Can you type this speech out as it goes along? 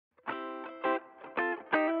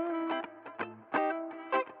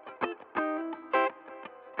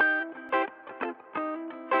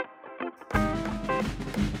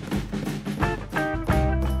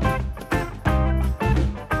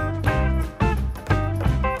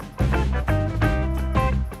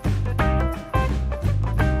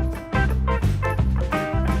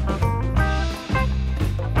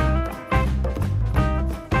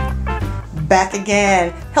Back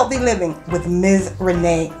again, healthy living with Ms.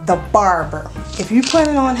 Renee, the barber. If you're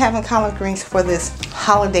planning on having collard greens for this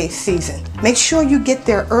holiday season, make sure you get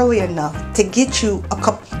there early enough to get you a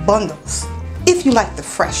couple bundles, if you like the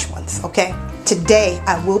fresh ones, okay? Today,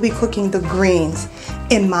 I will be cooking the greens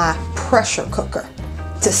in my pressure cooker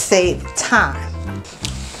to save time.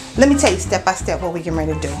 Let me tell you step by step what we're getting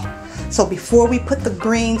ready to do. So before we put the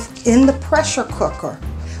greens in the pressure cooker,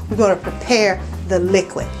 we're going to prepare the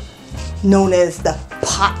liquid known as the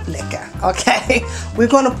pot liquor, okay? We're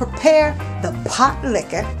going to prepare the pot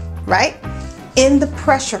liquor, right, in the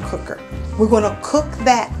pressure cooker. We're going to cook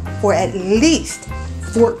that for at least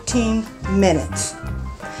 14 minutes.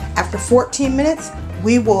 After 14 minutes,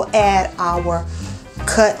 we will add our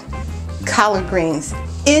cut collard greens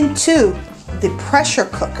into the pressure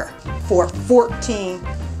cooker for 14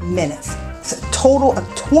 minutes. It's a total of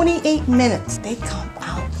 28 minutes. They come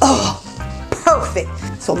out, oh, perfect.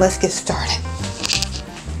 So let's get started.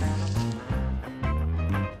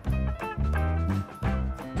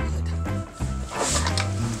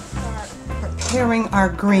 Preparing our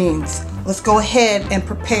greens. Let's go ahead and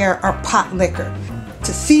prepare our pot liquor.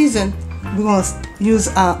 To season, we're going to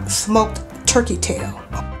use smoked turkey tail.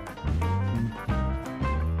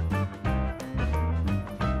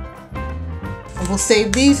 And we'll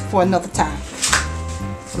save these for another time.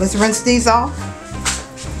 So let's rinse these off.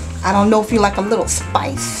 I don't know if you like a little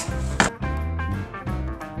spice.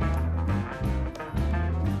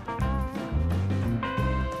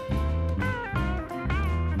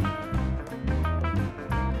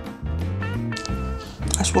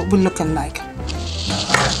 That's what we're looking like.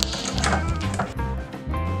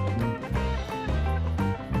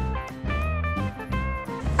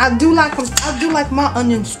 I do like my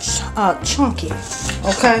onions chunky.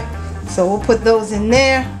 Okay, so we'll put those in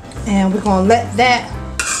there, and we're gonna let that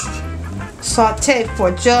saute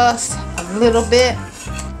for just a little bit.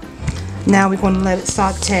 Now we're going to let it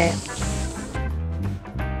saute.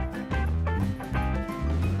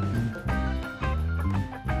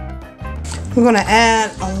 We're going to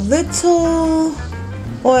add a little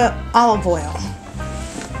olive oil.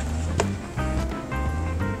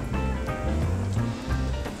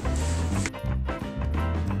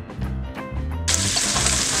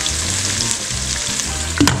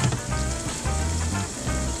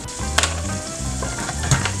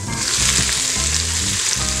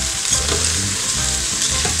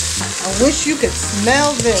 I wish you could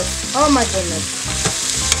smell this. Oh my goodness.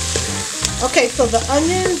 Okay, so the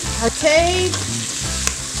onions are sauteed.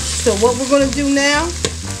 So what we're going to do now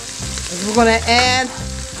is we're going to add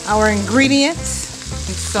our ingredients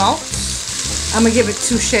and salt. I'm going to give it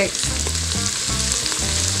 2 shakes.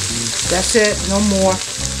 That's it, no more.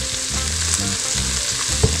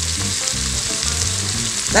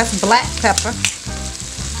 That's black pepper.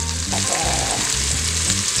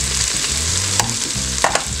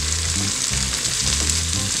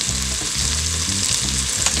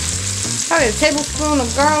 Probably a tablespoon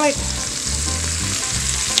of garlic.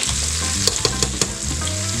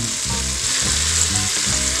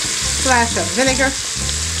 Splash of vinegar.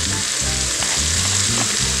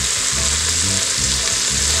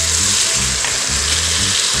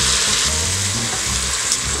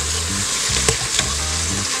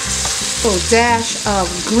 A little dash of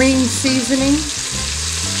green seasoning.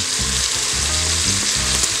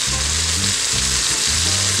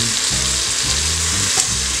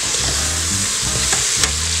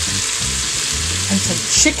 And some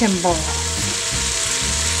chicken broth.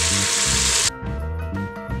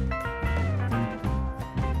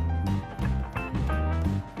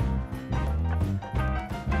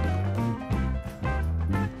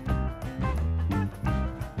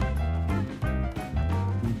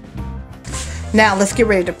 Now let's get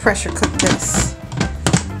ready to pressure cook this.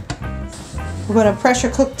 We're going to pressure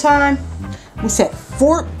cook time. We set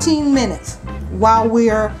 14 minutes while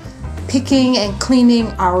we're picking and cleaning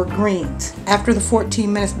our greens. After the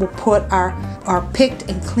 14 minutes, we'll put our picked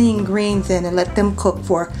and clean greens in and let them cook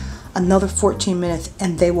for another 14 minutes,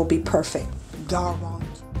 and they will be perfect. Doggone.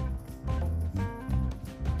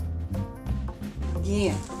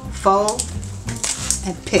 Again, fold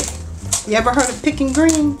and pick. You ever heard of picking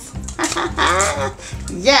greens?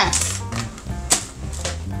 Yes.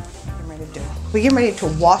 We're getting ready to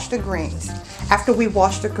wash the greens. After we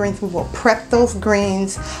wash the greens, we will prep those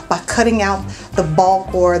greens by cutting out the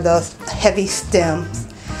bulk or the heavy stems.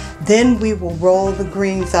 Then we will roll the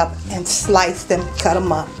greens up and slice them, cut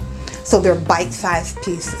them up so they're bite-sized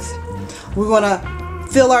pieces. We're going to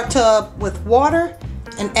fill our tub with water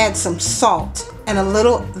and add some salt and a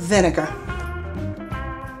little vinegar.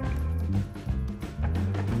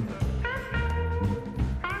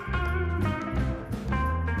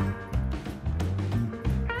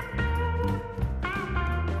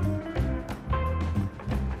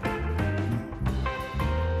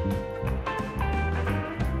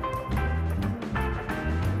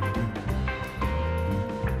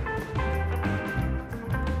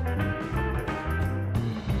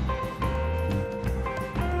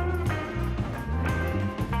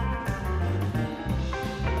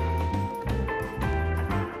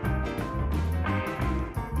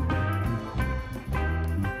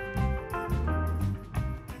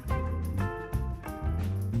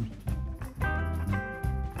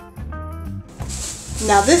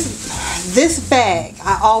 Now this bag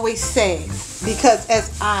I always save, because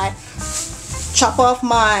as I chop off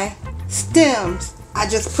my stems, I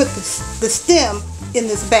just put the stem in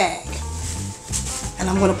this bag. And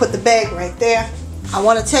I'm going to put the bag right there. I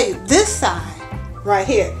want to tell you, this side right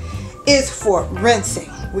here is for rinsing.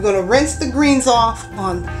 We're going to rinse the greens off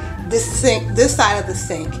on this sink, this side of the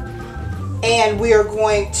sink. And we are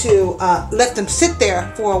going to let them sit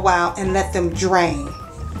there for a while and let them drain.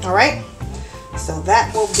 Alright? So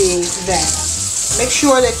that will be that. Make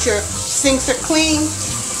sure that your sinks are clean.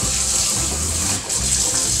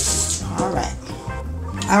 Alright.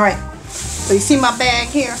 Alright. So you see my bag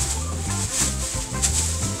here?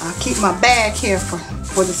 I'll keep my bag here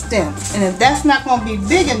for the stem. And if that's not going to be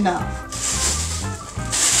big enough,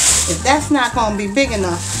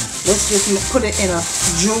 let's just put it in a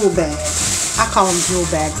jewel bag. I call them jewel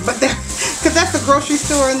bags, but because that's a grocery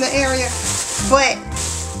store in the area, but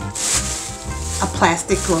a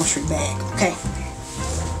plastic grocery bag, okay?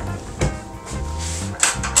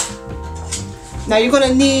 Now you're going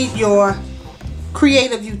to need your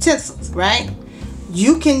creative utensils, right?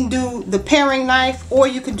 You can do the paring knife or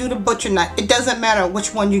you can do the butcher knife. It doesn't matter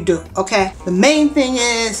which one you do, okay? The main thing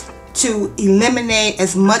is to eliminate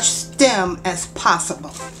as much stem as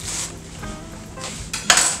possible.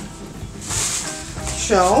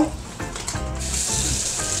 So,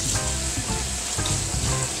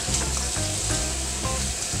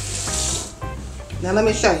 now let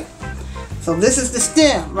me show you. So this is the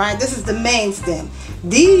stem, right? This is the main stem.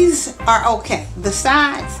 These are okay. The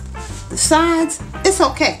sides, it's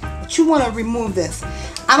okay. But you want to remove this.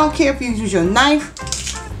 I don't care if you use your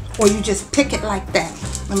knife or you just pick it like that.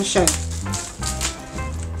 Let me show you.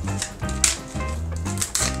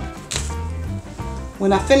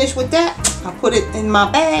 When I finish with that, I put it in my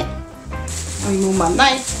bag. I remove my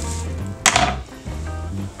knife.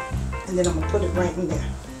 And then I'm going to put it right in there.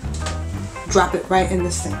 Drop it right in the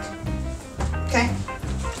sink. Okay?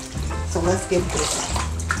 So let's get this.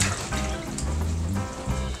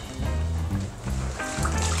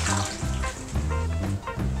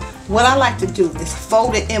 What I like to do is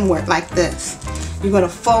fold it inward like this. You're going to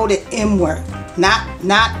fold it inward.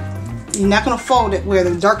 You're not going to fold it where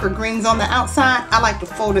the darker green's on the outside. I like to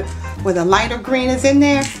fold it where the lighter green is in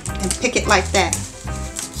there and pick it like that.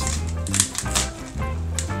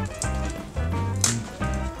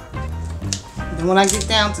 And when I get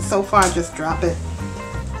down to so far, just drop it,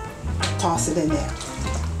 toss it in there.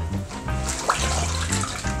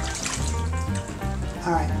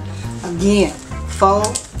 Alright, again,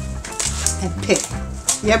 fold and pick.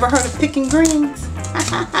 You ever heard of picking greens?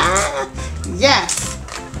 Yes.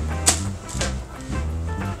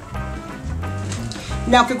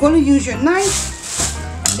 Now if you're going to use your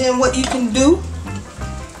knife, then what you can do,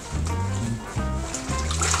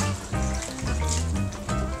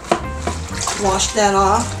 wash that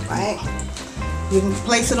off, right? You can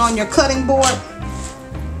place it on your cutting board.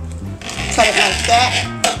 Cut it like that.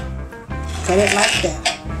 Cut it like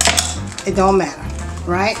that. It don't matter,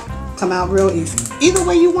 right? Come out real easy. Either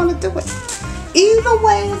way you want to do it. Either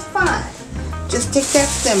way is fine. Just take that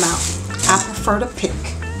stem out. I prefer to pick.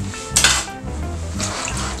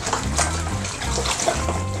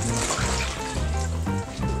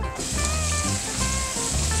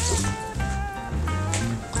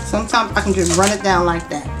 Sometimes I can just run it down like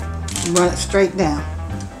that. Run it straight down.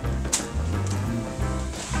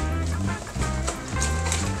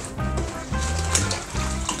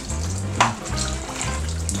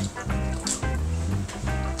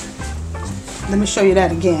 Let me show you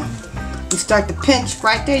that again. You start to pinch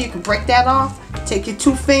right there. You can break that off. Take your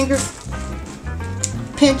 2 fingers.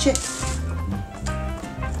 Pinch it.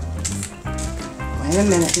 Wait a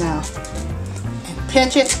minute now. And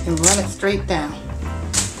pinch it and run it straight down.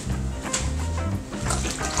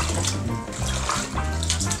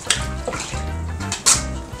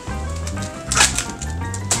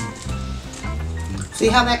 See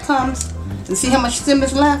how that comes? And see how much stem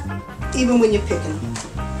is left? Even when you're picking them.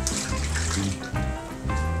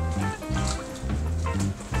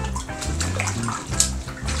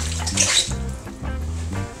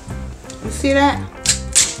 You see that?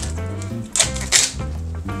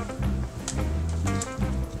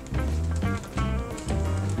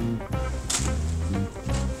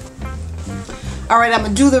 Alright, I'm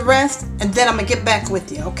going to do the rest and then I'm going to get back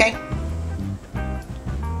with you, okay?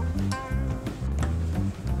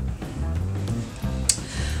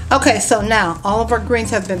 Okay, so now all of our greens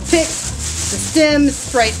have been picked. The stem is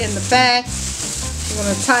straight in the bag. We're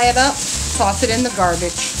going to tie it up, toss it in the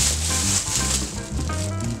garbage.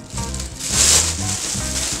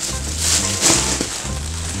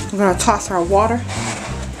 We're going to toss our water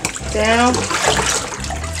down.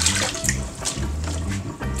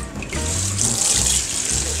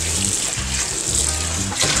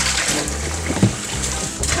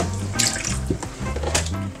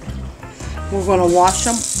 We're going to wash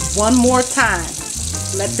them one more time.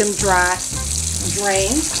 Let them dry,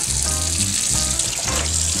 drain.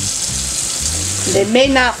 They may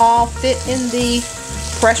not all fit in the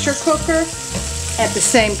pressure cooker at the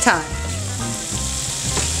same time.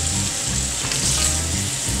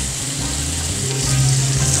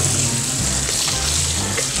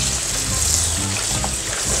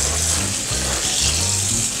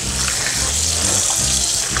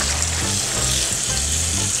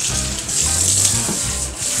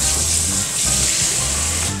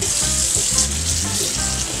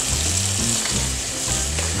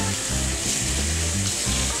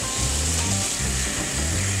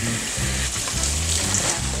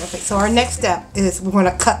 Okay, so our next step is we're going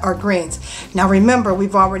to cut our greens. Now remember,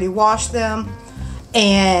 we've already washed them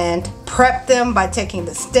and prepped them by taking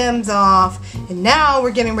the stems off, and now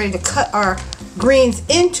we're getting ready to cut our greens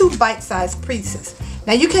into bite-sized pieces.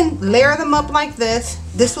 Now you can layer them up like this.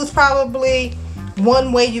 This was probably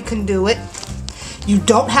one way you can do it. You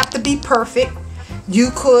don't have to be perfect. You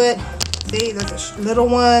could, see, there's a little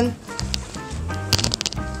one,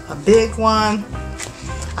 a big one,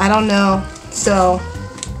 I don't know. So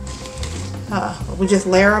we just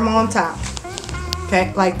layer them on top,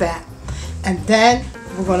 okay, like that. And then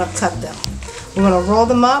we're going to cut them. We're going to roll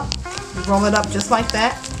them up, roll it up just like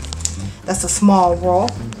that. That's a small roll,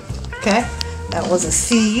 okay. That was a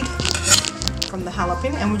seed from the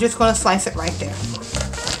jalapeno, and we're just going to slice it right there.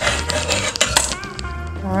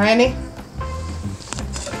 Alrighty.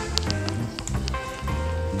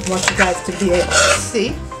 I want you guys to be able to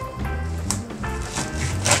see.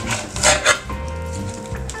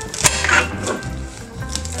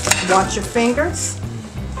 Watch your fingers.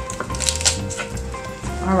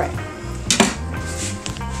 All right.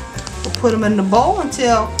 We'll put them in the bowl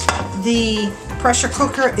until the pressure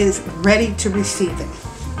cooker is ready to receive it.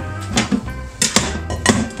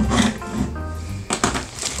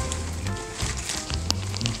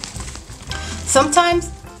 Sometimes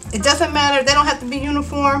it doesn't matter. They don't have to be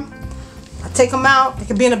uniform. I take them out. They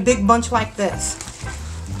can be in a big bunch like this.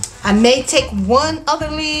 I may take one other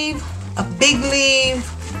leaf, a big leaf,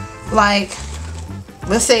 like,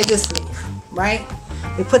 let's say this leaf, right?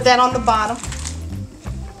 We put that on the bottom,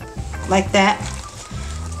 like that.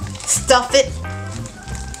 Stuff it,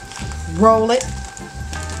 roll it,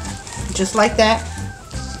 just like that,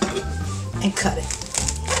 and cut it.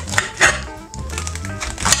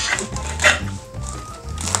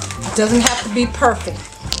 It doesn't have to be perfect.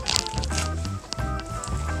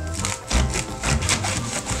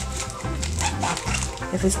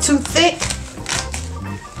 If it's too thick,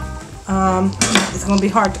 it's going to be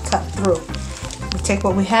hard to cut through. We take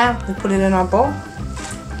what we have, we put it in our bowl,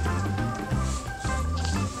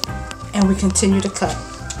 and we continue to cut.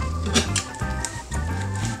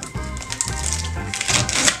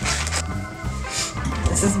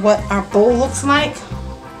 This is what our bowl looks like,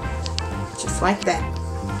 just like that.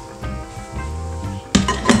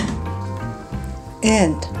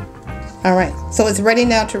 And all right, so it's ready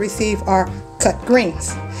now to receive our cut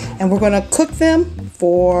greens, and we're going to cook them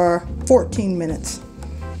for 14 minutes.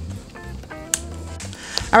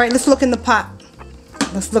 All right, let's look in the pot.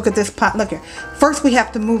 Let's look at this pot. Look here. First, we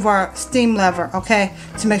have to move our steam lever, okay,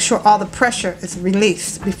 to make sure all the pressure is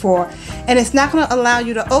released before. And it's not going to allow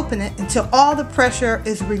you to open it until all the pressure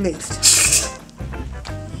is released.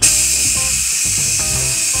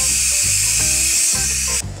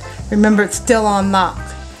 Remember, it's still on lock.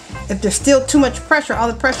 If there's still too much pressure, all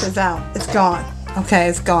the pressure is out. It's gone. Okay,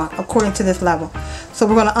 it's gone according to this level. So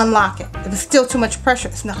we're going to unlock it. If it's still too much pressure,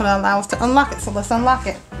 it's not going to allow us to unlock it. So let's unlock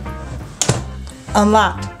it.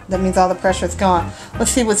 Unlocked. That means all the pressure is gone.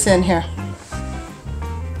 Let's see what's in here.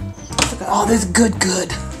 Look at all this good.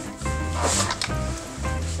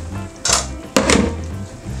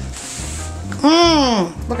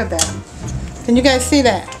 Look at that. Can you guys see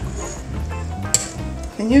that?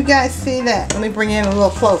 Can you guys see that? Let me bring it in a little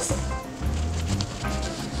closer.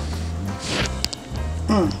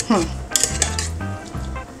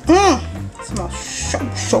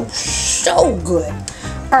 Smells so good.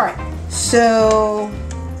 Alright, so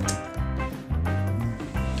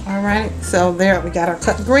there we got our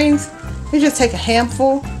cut greens. We just take a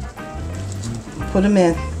handful and put them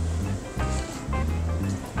in.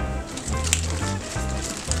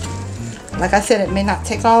 Like I said, it may not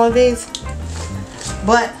take all of these,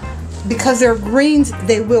 but because they're greens,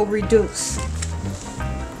 they will reduce.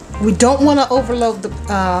 We don't want to overload the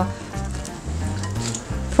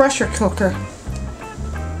pressure cooker,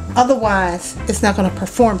 otherwise it's not going to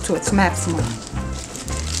perform to its maximum.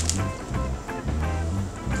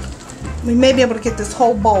 We may be able to get this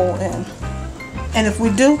whole bowl in, and if we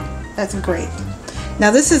do, that's great. Now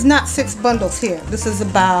this is not 6 bundles here. This is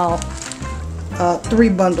about 3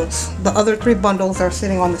 bundles. The other 3 bundles are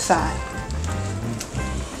sitting on the side.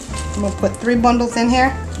 I'm going to put 3 bundles in here.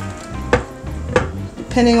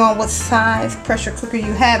 Depending on what size pressure cooker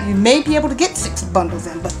you have, you may be able to get 6 bundles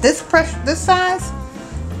in. But this size,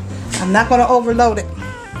 I'm not going to overload it.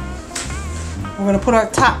 We're going to put our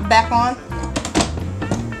top back on.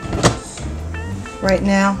 Right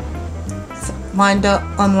now, it's lined up,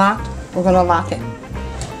 unlocked. We're going to lock it.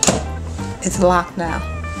 It's locked now.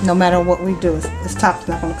 No matter what we do, this top's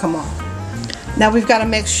not going to come off. Now we've got to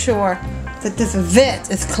make sure that this vent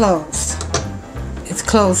is closed. It's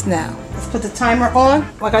closed now. Let's put the timer on.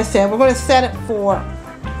 Like I said, we're going to set it for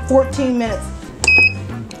 14 minutes.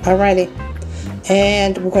 Alrighty.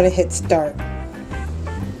 And we're going to hit start.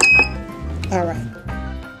 Alright.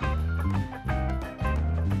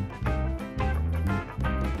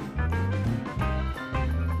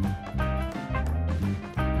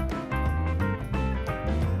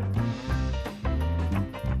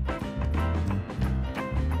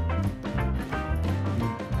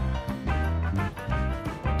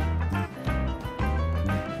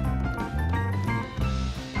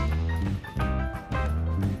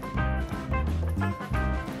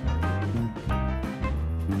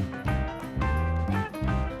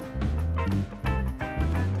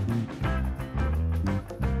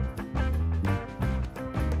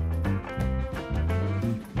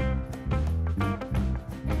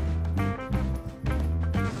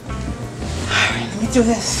 Do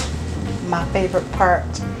this, my favorite part,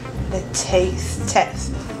 the taste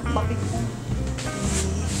test.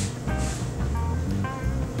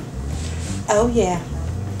 Oh yeah,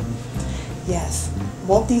 yes.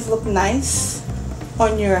 Won't these look nice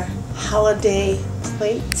on your holiday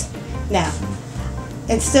plate? Now,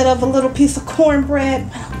 instead of a little piece of cornbread,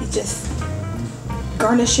 why don't we just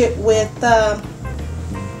garnish it with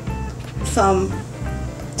some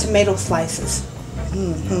tomato slices.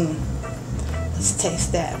 Let's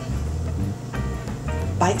taste that.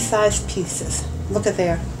 Bite-sized pieces. Look at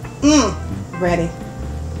there. Ready.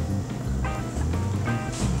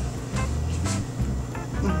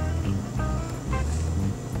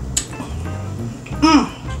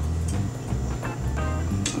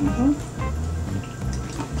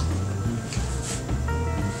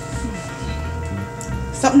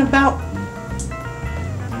 Something about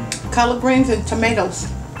collard greens and tomatoes.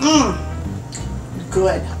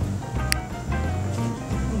 Good.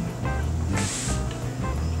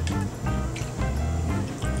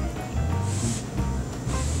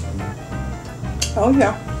 Oh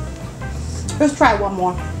yeah. Let's try one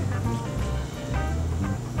more.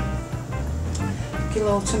 Get a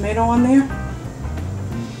little tomato on there.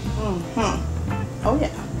 Oh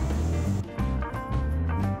yeah.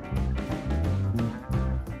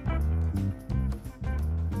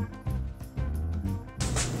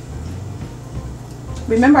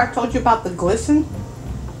 Remember I told you about the glisten?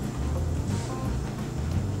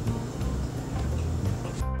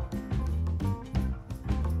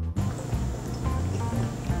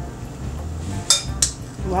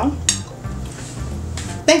 Well,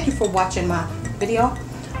 thank you for watching my video.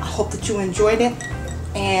 I hope that you enjoyed it,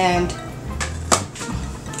 and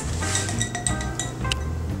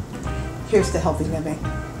here's the healthy living.